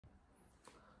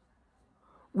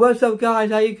What's up,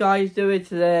 guys? How you guys doing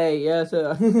today? Yeah,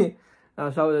 so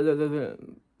I saw this on the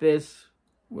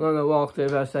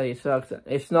walkthrough. I say it sucks.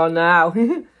 It's not now.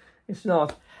 It's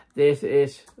not. This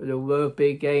is the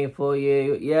rugby game for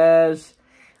you. Yes,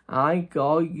 I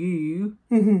got you.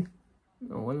 Oh,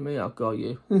 what do you mean I got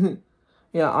you?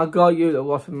 Yeah, I got you to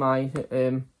watch my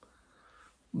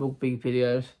rugby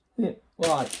videos.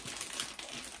 Right.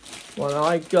 What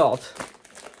I got.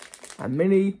 And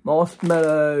mini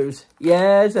marshmallows.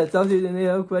 Yes, I told you the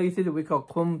neo created. We got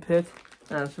crumpet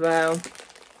as well.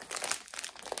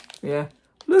 Yeah.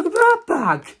 Look at that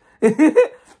bag.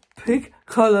 Pink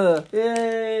colour.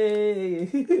 Yay.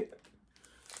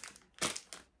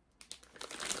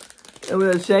 And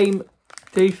with the same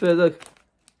t-shirt, look.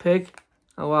 Pink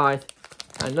and white.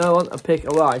 And no one a pink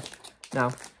and white. Now,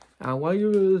 while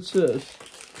you're in the church,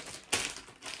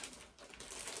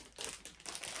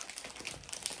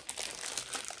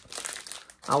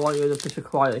 I want you to picture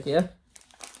quiet here.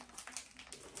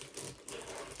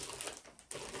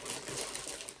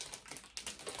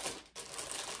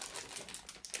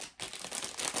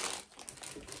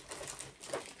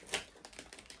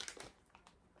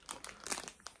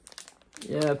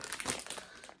 Yep.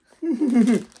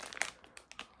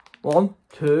 1,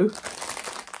 2,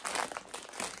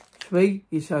 3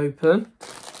 is open.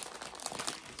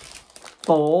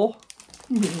 4,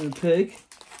 pig,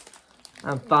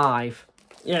 and 5.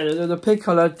 Yeah, the pig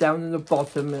colour down in the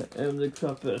bottom of the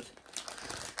cupboard.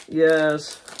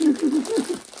 Yes.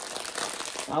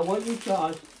 I want you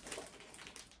guys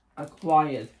are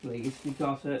quiet, please,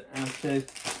 because I have to.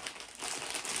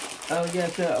 Oh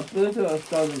yes, a bit of a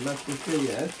started to make the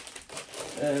video.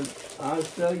 I'll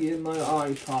show you my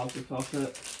iPad because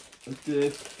of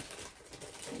the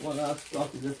what I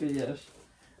started the videos.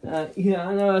 Yeah,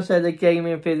 I know I said the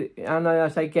gaming video. I know I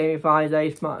said gaming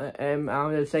Fridays, but I'm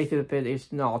gonna say to the bit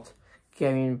it's not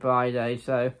gaming Friday.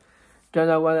 So don't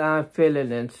know what I'm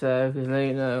feeling in. So because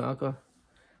you know I got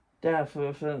that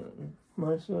for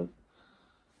myself.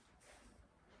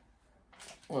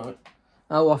 Right,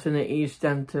 I'm watching the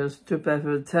EastEnders 2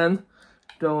 for 10.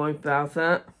 Don't worry about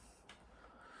that.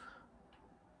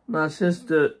 My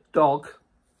sister dog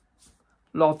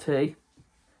Lottie.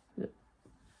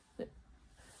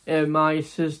 My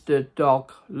sister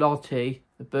dog Lottie,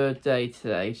 the birthday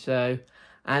today, so,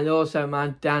 and also my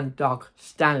dad dog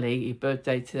Stanley, his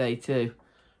birthday today too.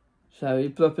 So he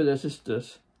both of the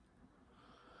sisters.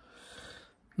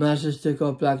 My sister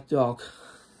got black dog.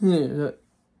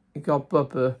 He got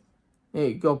Bubba.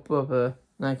 He got Bubba.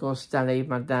 And I got Stanley,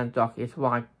 my dad dog, is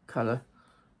white colour.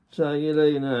 So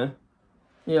you know.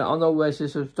 Yeah, I know where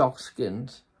sisters dog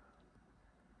skins.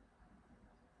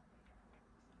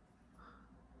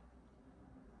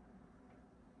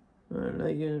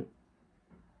 Right,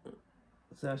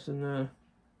 that's in there.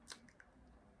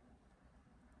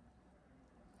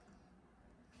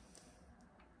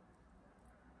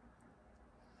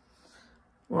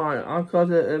 Right, I've got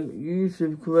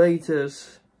YouTube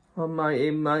creators on my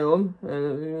email,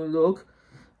 and look,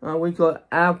 and we got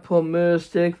Apple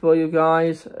Music for you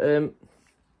guys. Here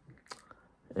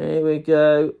we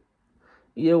go.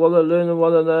 You want to learn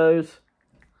one of those?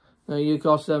 Now you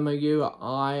got some of you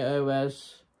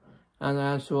iOS. And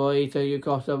Android, so you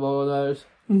got some all of those.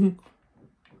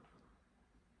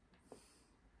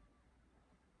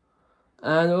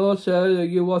 And also,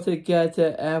 you want to get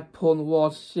the Apple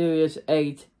Watch Series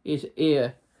 8 is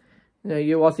here.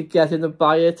 You want to get it and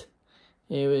buy it.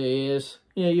 Here it is.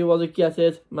 You want to get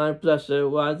it. My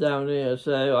blessing right down here.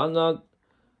 So I'm not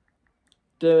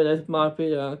doing it. Might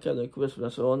be get a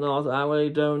Christmas or not. I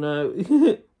really don't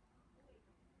know.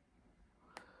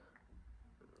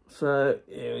 So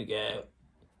here we go.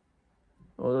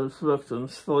 All the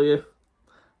instructions for you.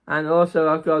 And also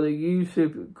I've got a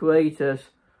YouTube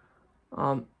creators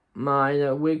on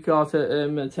mine. We got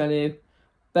telling you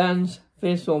bands,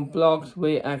 fish on blogs,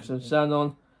 reaction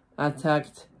channel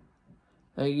attacked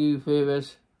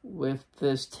YouTubers with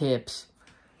this tips.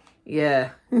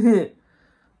 Yeah.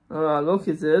 Alright, look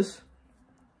at this.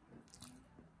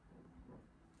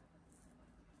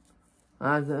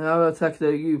 And I'll attack the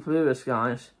YouTubers,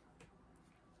 guys.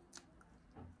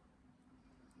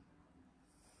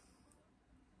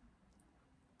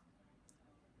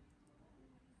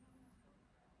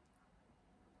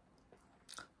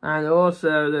 And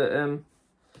also the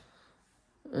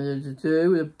to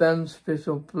do the band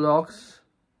special blocks,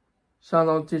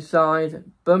 channel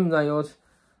design, thumbnails,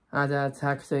 and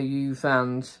attack the U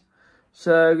fans.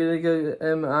 So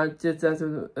I did that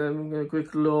a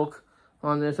quick look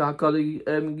on this. I got a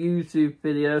YouTube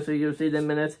video, so you'll see in a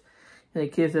minute. And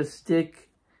it gives a stick,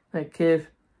 a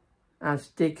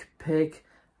stick pick,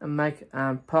 and make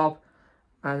and pop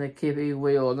and a kippy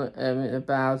wheel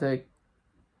about a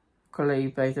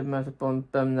clip-based multiple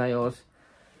thumbnails.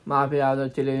 Might be able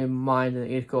to delete mine.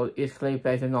 It's called it's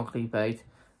clip-based and not clip-based.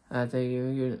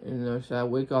 So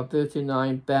we got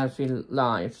 39 bouncing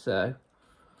lives. So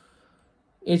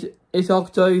it's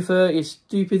October. It's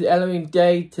stupid Halloween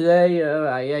day today.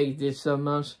 I hate this so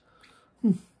much.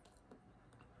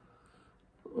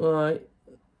 Right.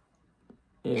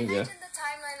 Here we go. Imagine the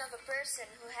timeline of a person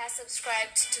who has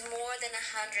subscribed to more than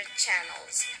 100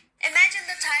 channels. Imagine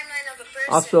the timeline of a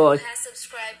person who has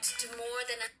subscribed to more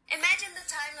than Imagine the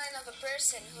timeline of a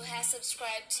person who has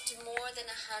subscribed to more than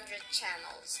 100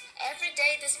 channels. Every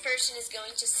day this person is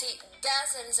going to see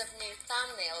dozens of new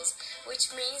thumbnails,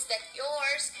 which means that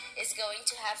yours is going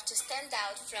to have to stand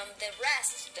out from the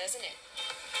rest, doesn't it?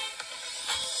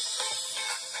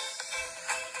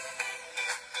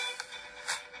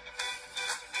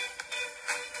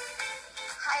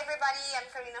 Hi everybody,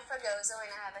 I'm Carolina Fragoso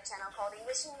and I have a channel called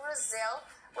English in Brazil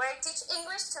where I teach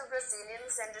English to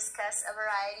Brazilians and discuss a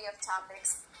variety of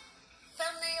topics.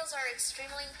 Thumbnails are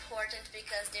extremely important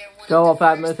because they're one of the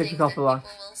first things that people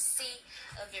will see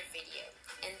of your video.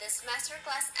 In this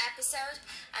masterclass episode,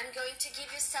 I'm going to give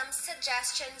you some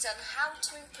suggestions on how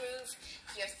to improve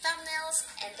your thumbnails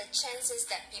and the chances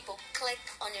that people click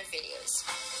on your videos.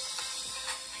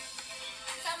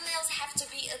 Thumbnails have to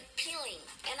be appealing,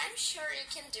 and I'm sure you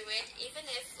can do it even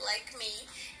if, like me,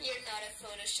 you're not a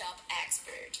Photoshop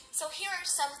expert. So here are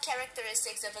some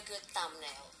characteristics of a good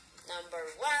thumbnail. Number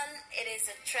 1, it is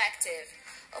attractive.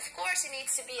 Of course, it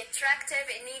needs to be attractive,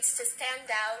 it needs to stand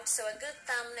out, so a good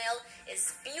thumbnail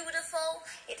is beautiful,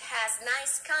 it has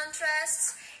nice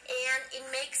contrasts, and it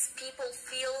makes people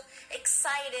feel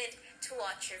excited to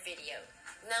watch your video.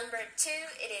 Number 2,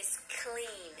 it is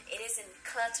clean. It isn't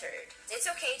cluttered. It's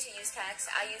okay to use text.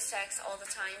 I use text all the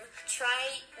time.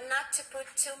 Try not to put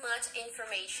too much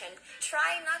information.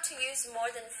 Try not to use more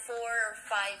than 4 or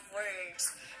 5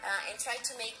 words. And try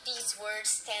to make these words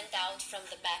stand out from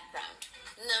the background.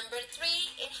 Number 3,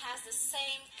 it has the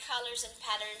same colors and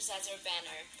patterns as your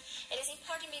banner. It is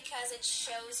important because it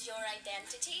shows your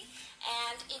identity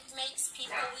and it makes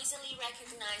people easily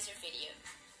recognize your video.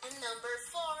 And number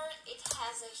 4, it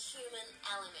has a human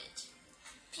element.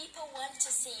 People want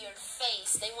to see your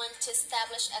face. They want to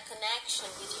establish a connection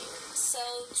with you.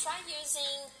 So try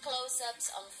using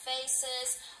close-ups on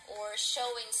faces or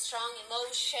showing strong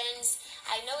emotions.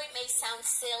 I know it may sound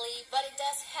silly, but it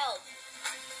does help.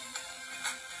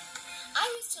 I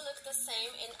used to look the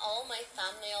same in all my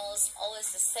thumbnails,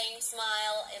 always the same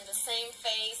smile and the same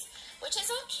face, which is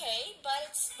okay,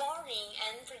 but it's boring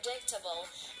and predictable.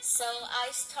 So I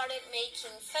started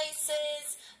making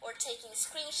faces or taking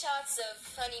screenshots of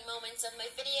funny moments of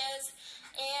my videos,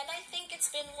 and I think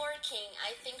it's been working.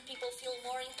 I think people feel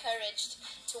more encouraged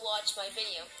to watch my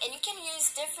video. And you can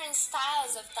use different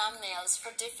styles of thumbnails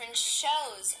for different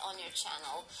shows on your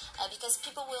channel because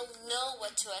people will know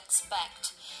what to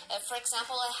expect. For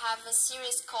example, I have a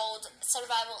series called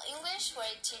Survival English where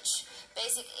I teach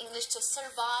basic English to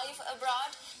survive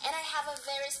abroad, and I have a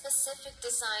very specific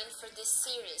design for this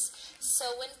series.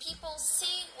 So when people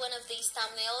see one of these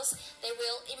thumbnails, they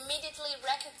will immediately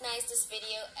recognize this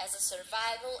video as a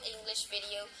survival English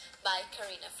video by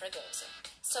Carolina Fragoso.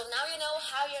 So now you know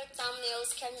how your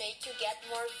thumbnails can make you get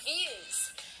more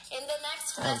views. In the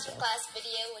next masterclass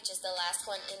video, which is the last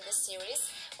one in this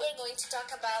series, we're going to talk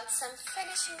about some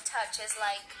finishing touches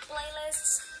like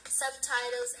playlists,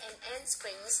 subtitles, and end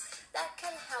screens that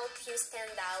can help you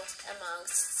stand out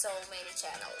amongst so many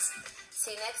channels.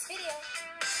 See you next video.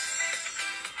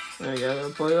 There you go,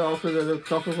 I'll put it off with the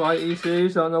copyright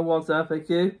issues on the WhatsApp, thank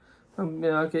you.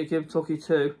 I can give Tucky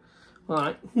too.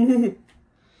 Alright.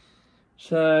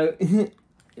 So,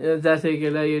 that's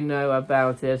it, let you know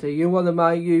about it. So you want to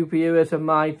make you viewers of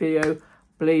my video,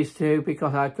 please do,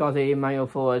 because I got an email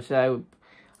for it. So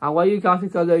I want you guys to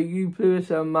go to viewers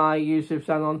of my YouTube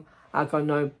channel. I got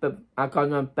no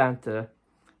banter.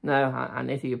 No, I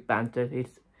need to get banter.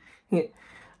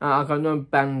 I got no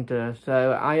banter.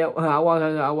 So I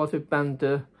want to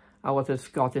banter. I want a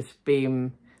Scottish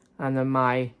beam and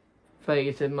my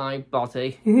face and my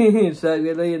body. So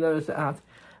you know that.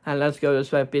 And let's go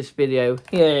to this video.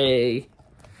 Yay!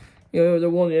 You're the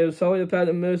one here. Sorry about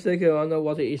the music. I don't know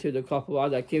what it is with the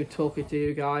copyright. I keep talking to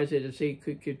you guys. To see,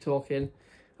 keep talking.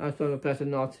 I'm trying to better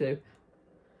not to.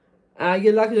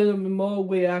 You'd like a little bit more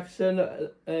reaction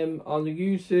on the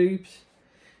YouTubes.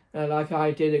 Like I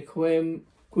did a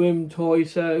Grim Toy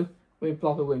Show with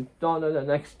Blocker with Donna, the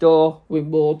next door with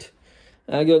Maud.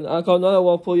 I got another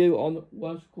one for you on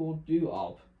what's called Do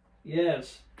Up.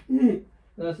 Yes.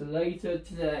 That's later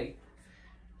today.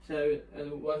 So,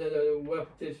 and wanted to wrap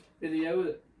this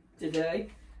video today,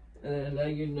 and then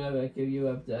let you know, I give you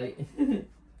an update.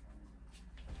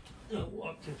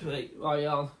 1, 2, 3, right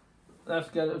on. Let's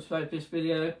get up to this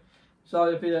video.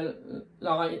 Sorry I've been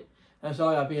late, and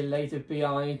sorry I've been later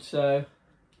behind, so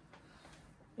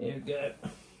here we go.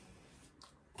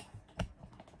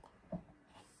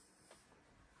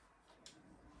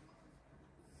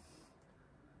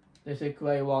 This is a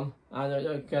grey one, and I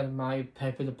don't get my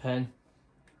paper to pen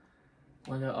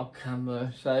when I'm off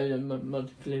camera, so I'm not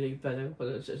clearly better, but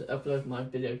it's just upload my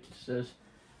video to this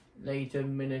later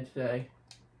minute today.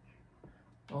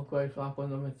 I'll go for up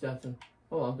on number 7.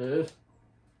 Oh, I'll do it.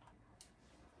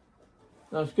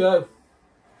 Let's go.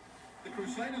 The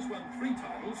Crusaders won 3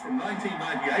 titles from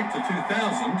 1998 to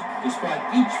 2000, despite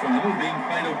each final being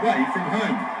played away from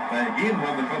home. They again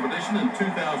won the competition in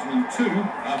 2002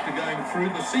 after going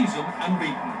through the season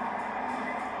unbeaten.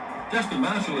 Justin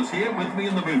Marshall is here with me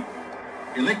in the booth.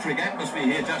 Electric atmosphere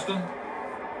here, Justin.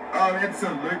 Oh,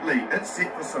 absolutely. It's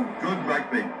set for some good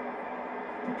rugby.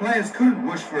 The players couldn't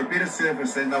wish for a better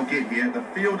surface than they'll get here. The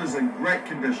field is in great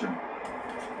condition.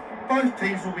 Both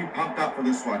teams will be pumped up for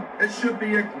this one. It should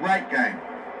be a great game.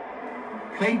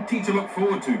 Plenty to look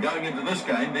forward to going into this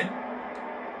game then.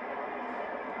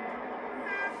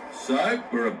 So,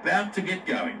 we're about to get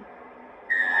going.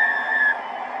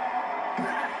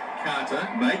 Carter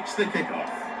makes the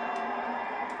kickoff.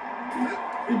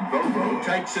 Bobo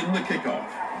takes in the kickoff.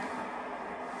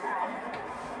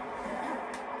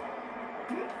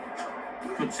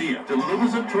 Kutsia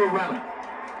delivers it to a runner.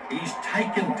 He's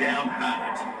taken down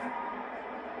hard.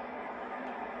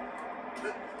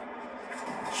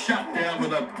 Shut down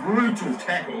with a brutal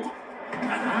tackle.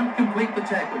 Can't complete the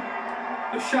tackle.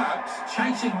 The Sharks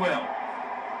chasing well.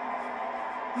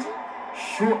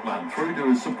 Short one through to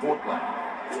his support play.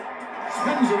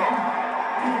 Spins it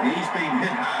on. He's been hit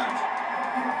hard.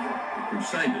 The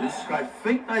Crusaders, I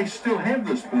think they still have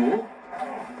this ball.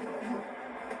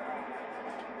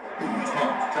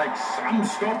 Todd takes some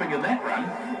stopping in that run.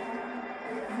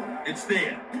 It's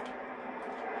there.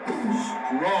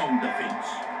 Strong defence.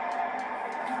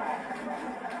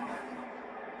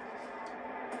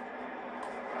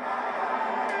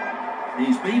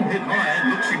 He's been hit high and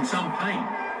looks in some pain.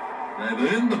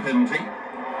 They've earned the penalty.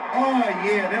 Oh,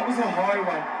 yeah, that was a high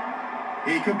one.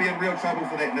 He could be in real trouble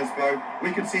for that, Nisbo.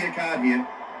 We could see a card here.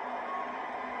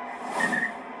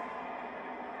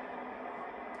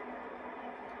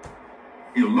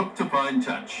 He'll look to find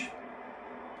touch.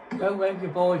 Don't wake your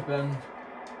boys, Ben.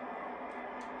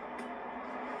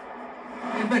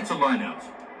 And that's a line out.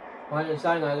 I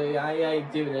understand that I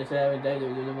do this every day,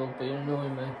 it will be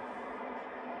annoying me.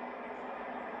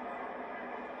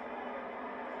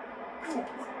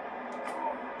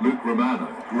 Luke Romano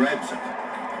grabs it.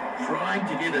 Trying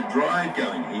to get a drive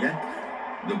going here.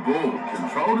 The ball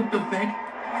controlled at the back.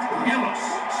 Ellis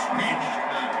smashed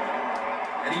hard.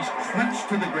 And he's crunched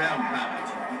to the ground hard.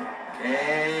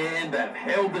 And they've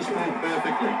held this ball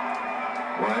perfectly.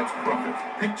 Wyatt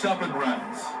Crockett picks up and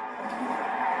runs.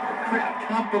 The crowd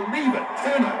can't believe it.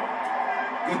 Turnover.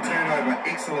 Good turnover.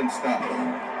 Excellent stuff.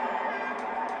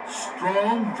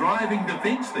 Strong driving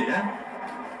defence there.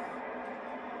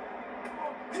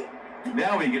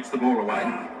 Now he gets the ball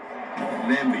away.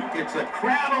 Lambie gets the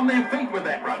crowd on their feet with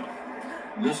that run.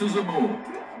 This is a maul.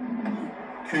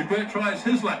 Cooper tries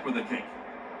his luck with a kick.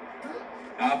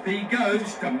 Up he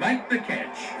goes to make the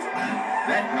catch.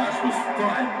 That pass was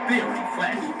fired very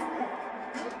flat.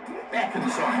 Back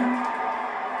inside.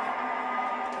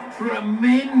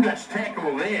 Tremendous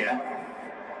tackle there.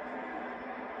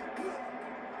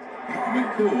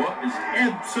 McCaw is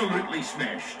absolutely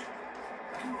smashed.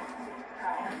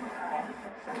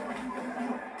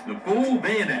 The ball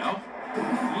there now.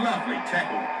 Lovely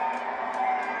tackle.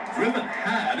 Driven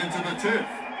hard into the turf.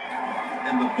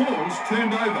 And the ball's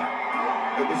turned over.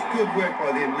 It was good work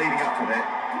by them leading up to that.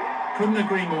 Couldn't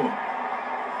agree more.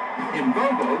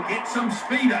 Mbobo gets some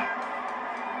speed up.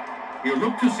 He'll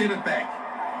look to set it back.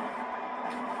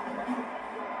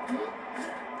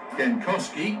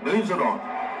 Gankowski moves it on.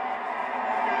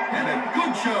 And a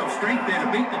good show of strength there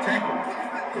to beat the tackle.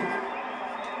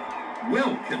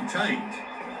 Well contained.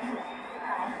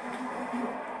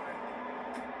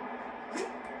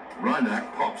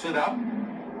 Reinach pops it up.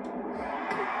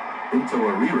 Into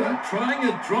Arira, trying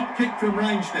a drop kick from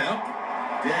range now.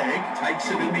 Dag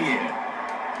takes it in the air.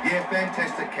 Yeah,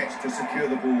 fantastic catch to secure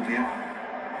the ball there.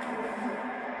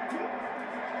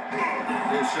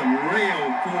 There's some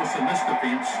real force in this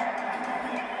defence.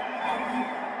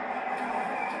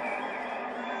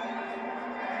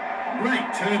 Great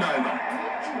turnover.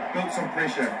 Built some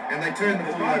pressure, and they turned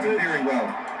the ball over very well.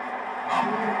 Oh,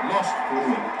 lost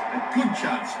forward. A good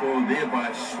chance spoiled there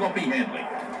by sloppy handling.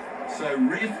 So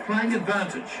ref playing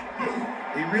advantage.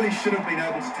 He really should have been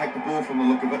able to take the ball from the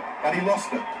look of it, but he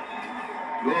lost it.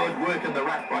 Good work in the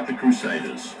ruck by the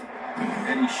Crusaders.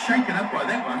 And he's shaken up by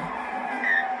that one.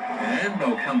 And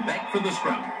they'll come back for the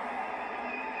scrum.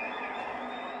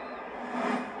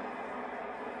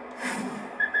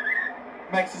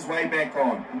 Makes his way back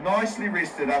on. Nicely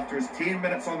rested after his 10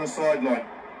 minutes on the sideline.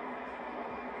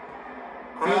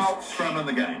 First scrum in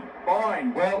the game.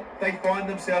 Fine. Well, they find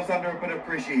themselves under a bit of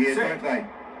pressure here, don't they?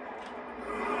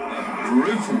 A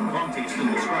brutal contest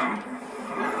in the scrum.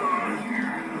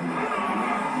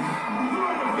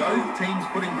 Both teams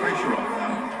putting pressure on.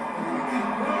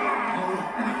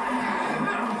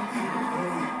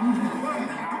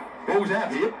 Ball's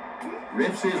out here.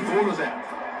 Ref says ball is out.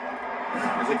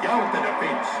 There's a go at the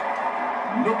defence.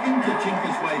 Looking to chink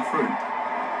his way through.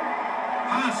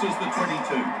 Passes the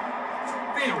 22.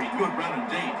 Very good run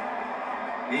indeed.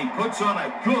 He puts on a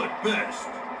good burst.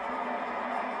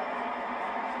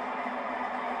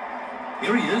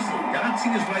 Here he is,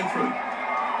 dancing his way through.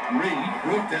 Reed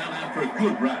brought down after a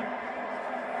good run.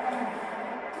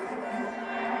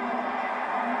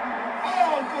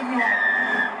 Oh, good night.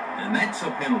 And that's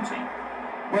a penalty.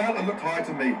 Well, it looked high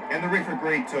to me, and the ref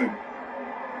agreed too.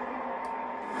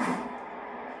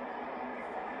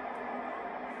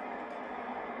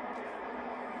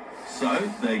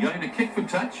 So they're going to kick for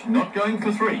touch, not going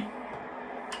for three.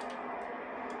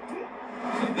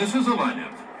 So this is a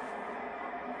line-out.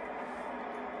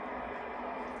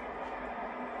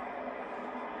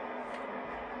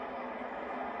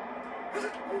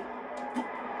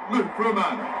 Luke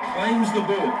Romano claims the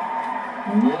ball.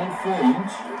 More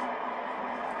forms.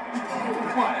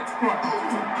 Quiet.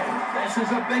 This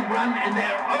is a big run and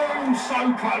they're oh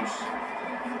so close.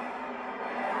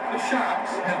 The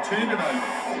Sharks have turned it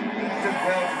over. Did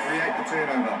well to create the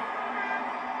turnover.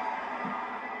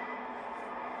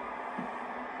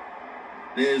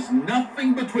 There's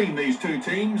nothing between these two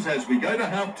teams as we go to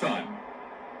half-time.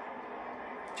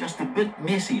 Just a bit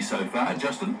messy so far,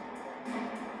 Justin.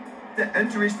 The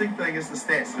interesting thing is the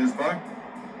stats, Lisbo.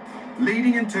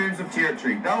 Leading in terms of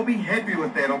territory. They'll be happy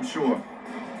with that, I'm sure.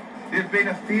 There have been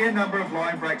a fair number of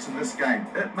line breaks in this game.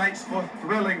 It makes for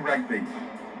thrilling rugby.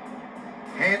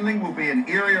 Handling will be an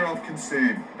area of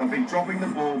concern. They'll be dropping the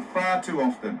ball far too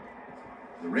often.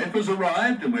 The ref has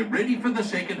arrived and we're ready for the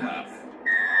second half.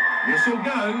 Whistle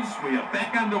goes, we are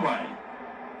back underway.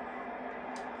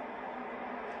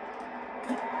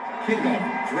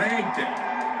 Kick-off dragged in.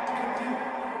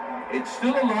 It's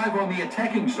still alive on the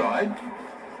attacking side.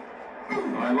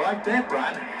 I like that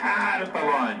run, hard at the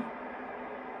line.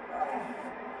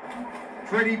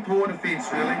 Pretty poor defence,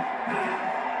 really.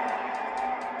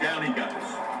 Down he goes.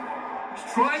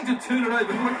 He's trying to turn it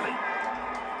over quickly.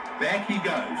 Back he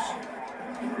goes.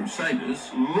 The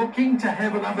Crusaders looking to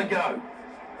have another go.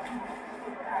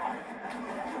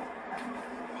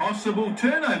 Possible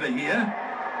turnover here.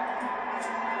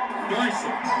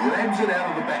 Geisel grabs it out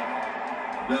of the back.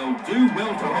 They'll do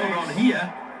well to hold on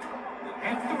here. They'll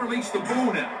have to release the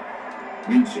ball now.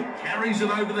 Mitchell carries it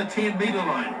over the 10-metre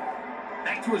line.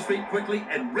 Back to his feet quickly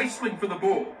and wrestling for the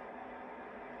ball.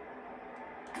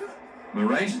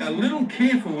 Moraes a little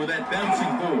careful with that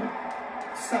bouncing ball.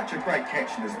 Such a great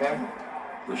catch in his bow.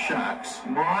 The Sharks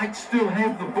might still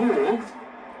have the ball.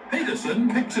 Peterson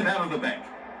picks it out of the back.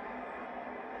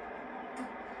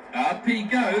 Up he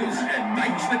goes and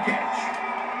makes the catch.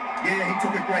 Yeah, he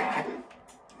took a great catch.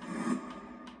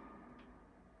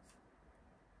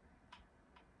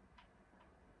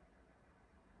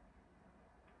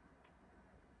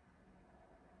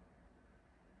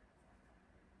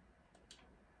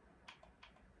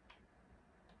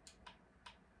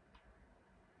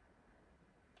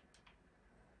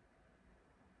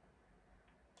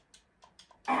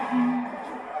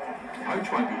 Coach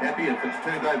won't be happy if it's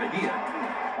turned over here.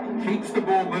 Keeps the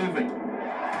ball moving.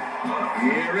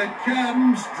 Here it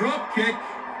comes, drop kick.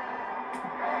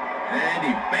 And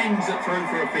he bangs it through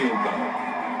for a field goal.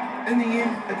 In the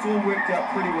end, it's all worked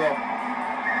out pretty well.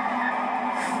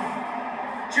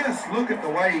 Just look at the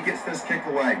way he gets this kick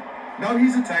away. No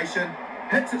hesitation,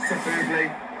 hits it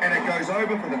superbly, and it goes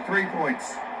over for the 3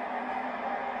 points.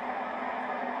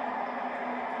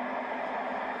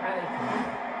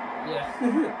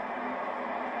 Yeah.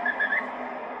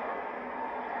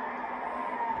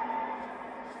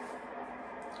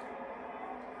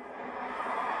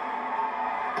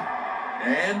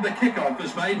 And the kickoff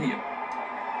is made here.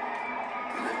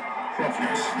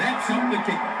 Crawford snaps up the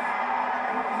kickoff.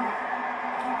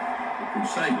 The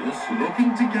Crusaders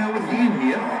looking to go again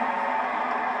here.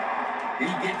 He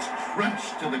gets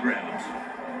crunched to the ground.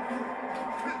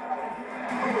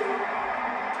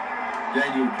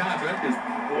 Daniel Carter is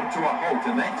brought to a halt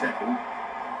in that tackle.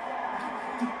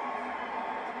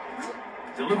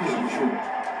 Delivers it short.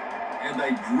 And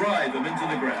they drive him into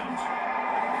the ground.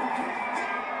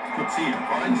 Kutsia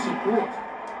finds support.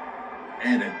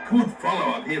 And a good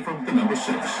follow-up here from the number 6.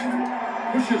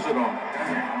 Pushes it on.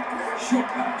 Short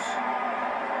pass.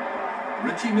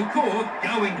 Richie McCaw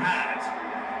going hard.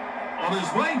 On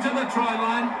his way to the try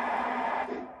line.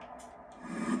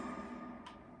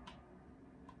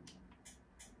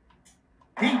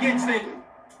 He gets there.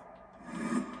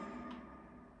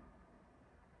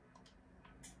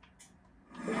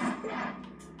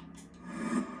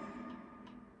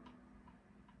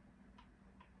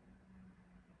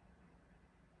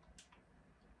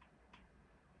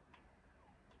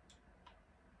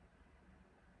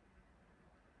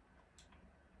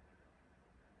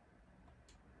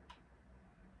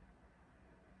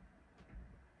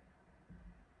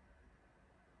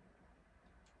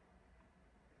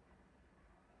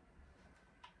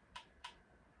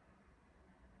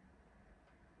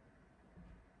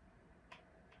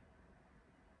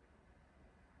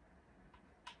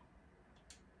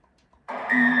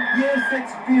 Yes,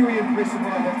 that's very impressive,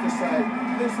 I have to say.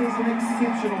 This is an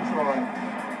exceptional try.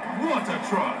 What a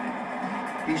try!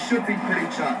 He should be pretty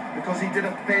chuffed because he did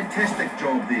a fantastic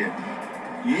job there.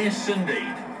 Yes,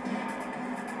 indeed.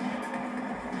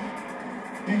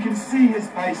 You can see his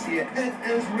pace here. It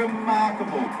is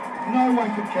remarkable. No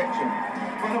one could catch him.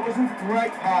 But it was a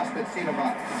great pass that set him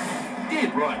up.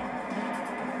 Dead right.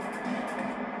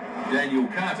 Daniel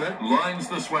Carter lines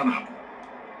this one up.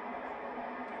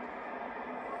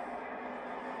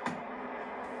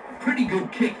 Pretty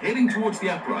good kick heading towards the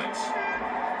uprights.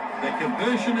 The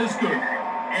conversion is good.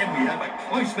 And we have a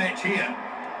close match here.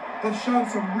 They've shown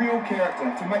some real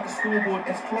character to make the scoreboard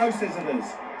as close as it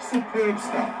is. Superb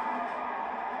stuff.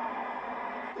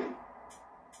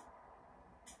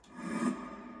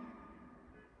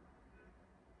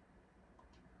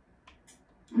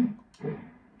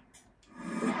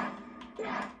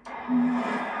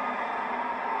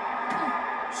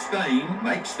 Stain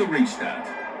makes the restart.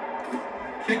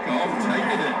 Kick off, take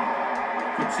it in.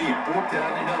 Could see it brought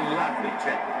down in a lovely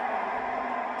tackle.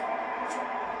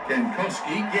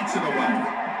 Kankowski gets it away.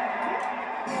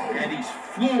 And he's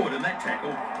floored in that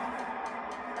tackle.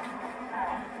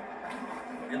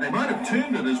 And they might have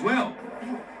turned it as well.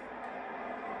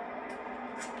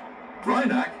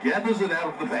 Reinach gathers it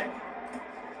out of the back.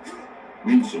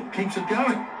 Winslow keeps it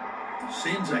going.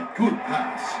 Sends a good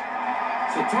pass.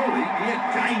 Satoli,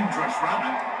 a dangerous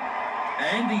runner.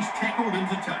 And he's tackled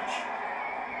into touch.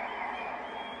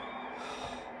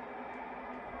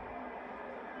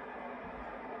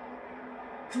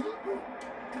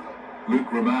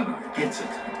 Luke Romano gets it.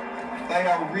 They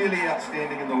are really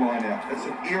outstanding in the line-out. It's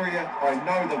an area I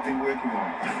know they've been working on.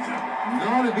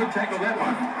 Not a good tackle, that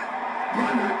one.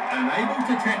 Romano unable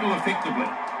to tackle effectively.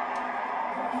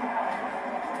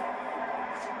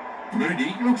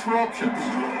 Moody looks for options.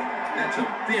 That's a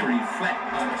very flat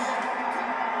pass.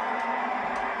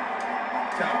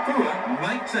 Taupua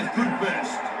makes a good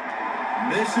burst.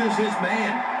 Misses his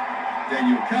man.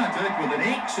 Daniel Carter with an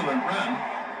excellent run.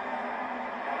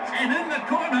 And in the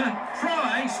corner,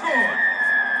 try scored.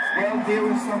 Well, there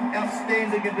were some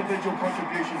outstanding individual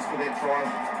contributions for that try.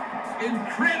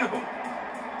 Incredible.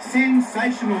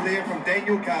 Sensational there from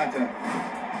Daniel Carter.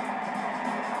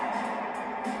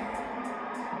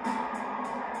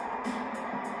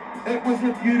 It was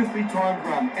a beautifully timed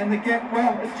run, and the gap,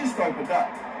 well, it just opened up.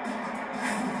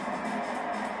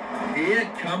 Here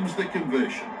comes the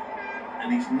conversion.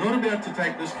 And he's not about to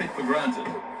take this kick for granted.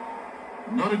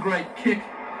 Not a great kick.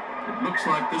 It looks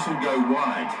like this will go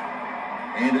wide.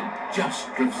 And it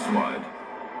just drifts wide.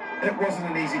 It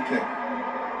wasn't an easy kick.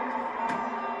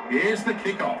 Here's the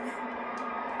kickoff.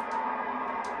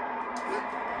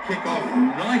 Kickoff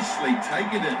nicely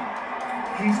taken in.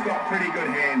 He's got pretty good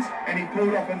hands, and he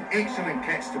pulled off an excellent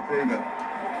catch to prove it.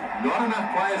 Not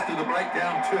enough players to the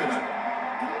breakdown turnover.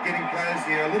 Getting players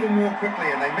there a little more quickly,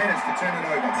 and they managed to turn it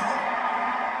over.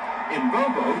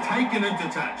 Mbobo taken into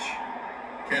touch.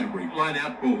 Canterbury line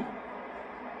out ball.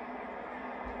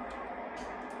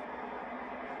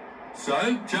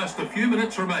 So, just a few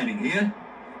minutes remaining here.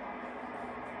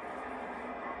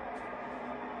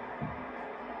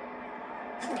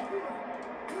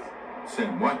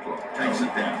 Sam Whitelock takes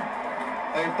it down.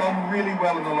 They've done really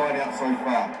well in the line-out so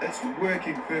far. It's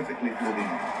working perfectly for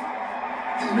them.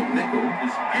 McNichol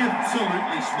is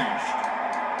absolutely smashed.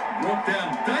 Brought down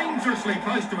dangerously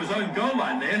close to his own goal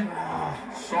line there.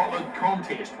 Solid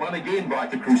contest, won again by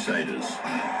the Crusaders.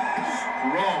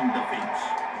 strong defence.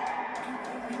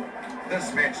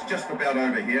 This match just about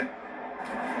over here.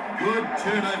 Good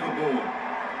turnover ball.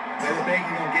 They were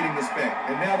banking on getting this back,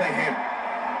 and now they have.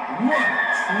 What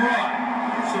a try.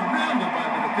 Surrounded by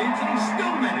the defence, and he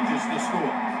still manages to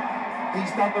score.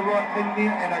 He's done the right thing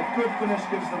there, and a good finish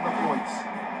gives them the points.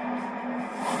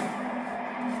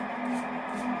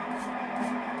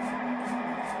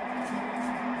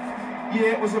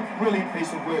 Yeah, it was a brilliant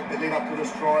piece of work that led up to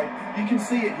this try. You can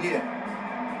see it here.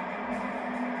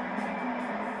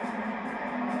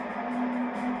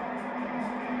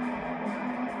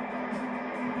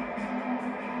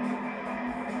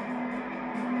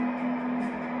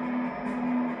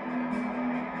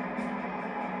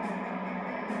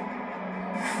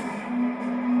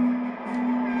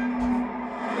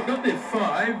 They got their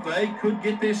 5, they could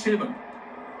get their 7.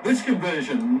 This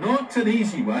conversion, not an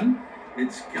easy one.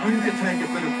 It's going to take a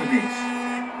bit of finesse.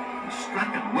 He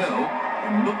struck it well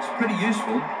and looks pretty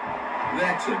useful.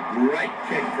 That's a great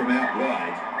kick from out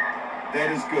wide.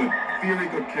 That is good. Very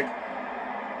good kick.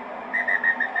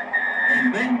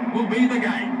 And that will be the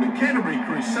game. The Canterbury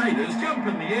Crusaders jump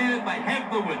in the air. They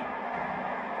have the win.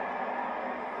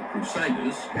 The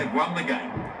Crusaders have won the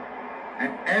game.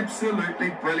 An absolutely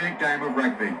brilliant game of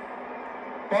rugby.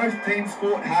 Both teams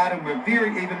fought hard and were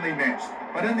very evenly matched,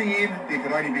 but in the end, there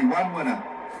could only be one winner.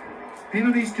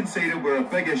 Penalties conceded were a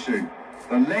big issue.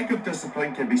 The lack of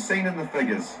discipline can be seen in the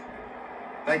figures.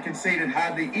 They conceded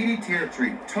hardly any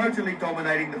territory, totally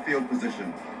dominating the field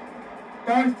position.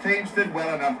 Both teams did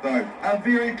well enough though. A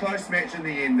very close match in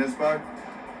the end, Nisbo.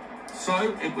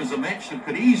 So it was a match that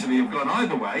could easily have gone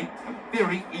either way, a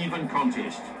very even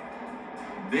contest.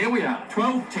 There we are,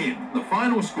 12-10, the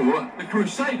final score, the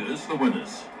Crusaders the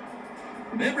winners.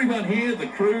 From everyone here, the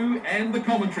crew and the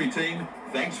commentary team,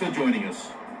 thanks for joining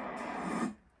us.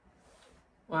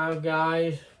 Wow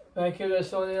guys, thank you for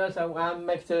joining us. I'm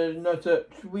making another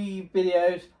 3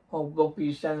 videos on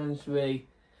Rugby 7 3.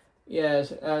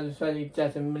 Yes, and it's only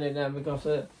just a minute now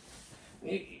because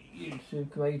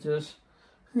YouTube creators.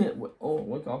 Oh,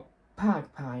 we got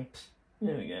bagpipes.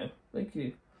 There we go, thank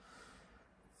you.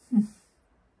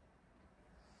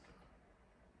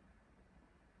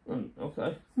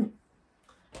 Okay.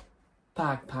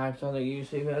 Bagpipes on the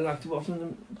YouTube. I'd like to watch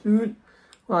them soon.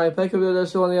 Right, thank you for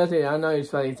this one. I know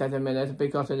it's only 10 minutes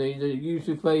because of the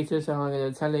YouTube creators, so I'm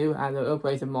going to tell you how to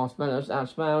upgrade the most minutes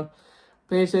as found.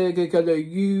 Please go to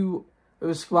you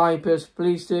subscribers.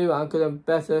 Please do. I'm going to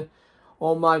better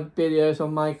all my videos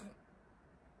on my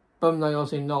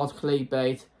thumbnails in not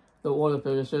clickbait. The all of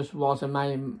it just was I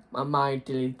might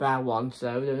delete that one, so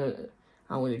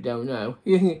I really don't know.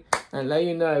 And let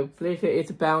you know, please hit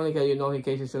the bell and get your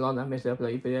notifications so I miss the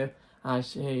upload video. I'll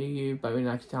see you very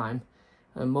next time.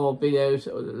 And more videos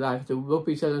like the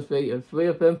Rugby 7 3, 3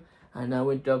 of them, and now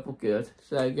we're double good.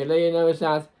 So you let you know it's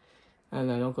that, and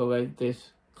then I'll go with this.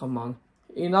 Come on.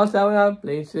 You're not doing that,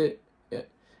 please.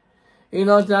 You're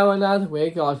not doing that, we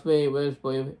got 3 words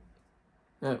for you.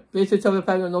 No, please hit the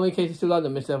bell and notifications so I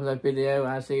don't miss the upload video.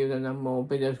 I'll see you then more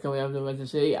videos coming up to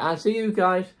see. I'll see you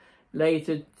guys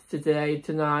later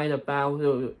tonight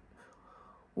about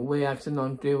reaction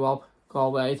on do-up.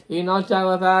 Can't wait. You're not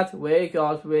down with that? We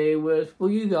got 3 words for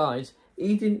you guys.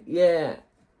 Eating, yeah.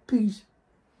 Peace.